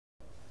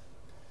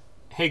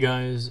Hey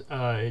guys,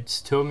 it's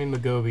Tomi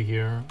Magobi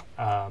here.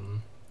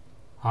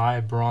 High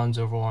bronze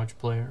Overwatch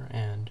player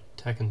and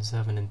Tekken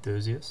 7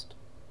 enthusiast.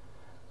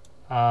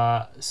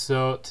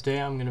 So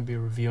today I'm going to be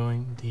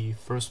reviewing the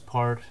first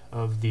part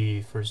of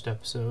the first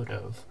episode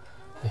of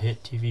the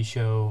hit TV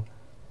show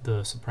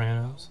The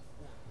Sopranos.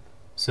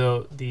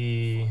 So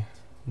the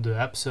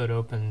episode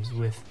opens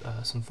with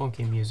some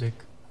funky music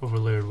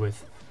overlaid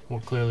with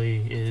what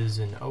clearly is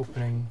an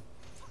opening.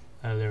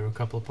 There are a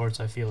couple of parts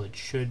I feel it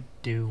should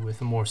do with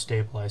a more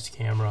stabilized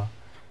camera.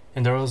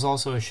 And there was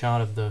also a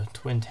shot of the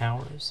Twin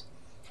Towers.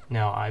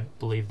 Now, I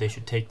believe they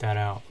should take that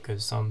out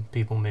because some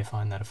people may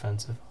find that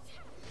offensive.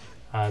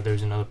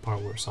 There's another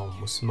part where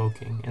someone was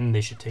smoking, and they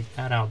should take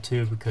that out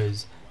too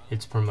because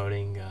it's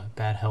promoting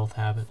bad health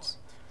habits.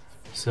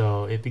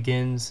 So it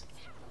begins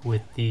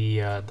with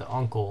the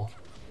uncle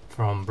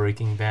from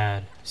Breaking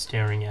Bad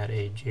staring at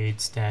a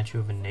jade statue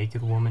of a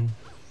naked woman.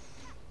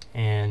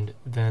 And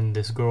then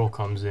this girl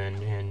comes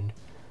in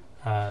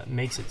and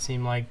makes it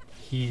seem like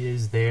he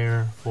is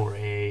there for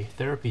a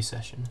therapy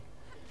session.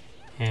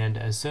 And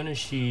as soon as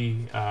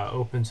she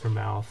opens her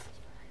mouth,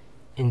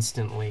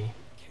 instantly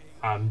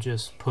I'm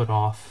just put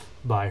off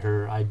by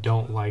her. I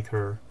don't like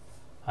her.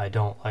 I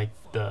don't like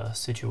the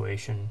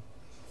situation.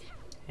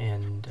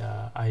 And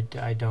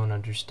I don't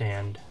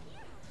understand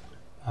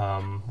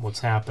what's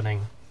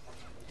happening.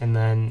 And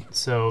then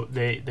so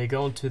they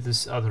go into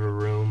this other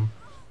room,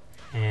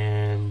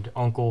 and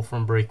Uncle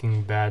from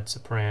Breaking Bad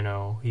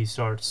Soprano, he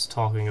starts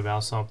talking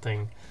about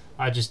something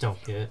I just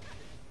don't get.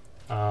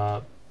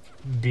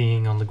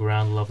 Being on the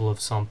ground level of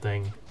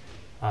something.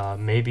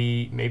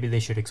 Maybe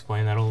they should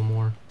explain that a little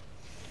more.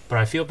 But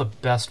I feel the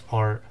best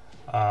part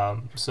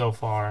so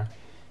far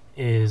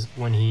is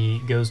when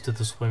he goes to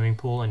the swimming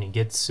pool and he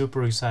gets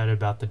super excited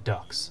about the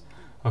ducks.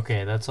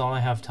 Okay, that's all I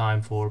have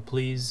time for.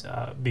 Please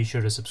be sure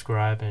to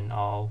subscribe, and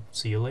I'll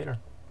see you later.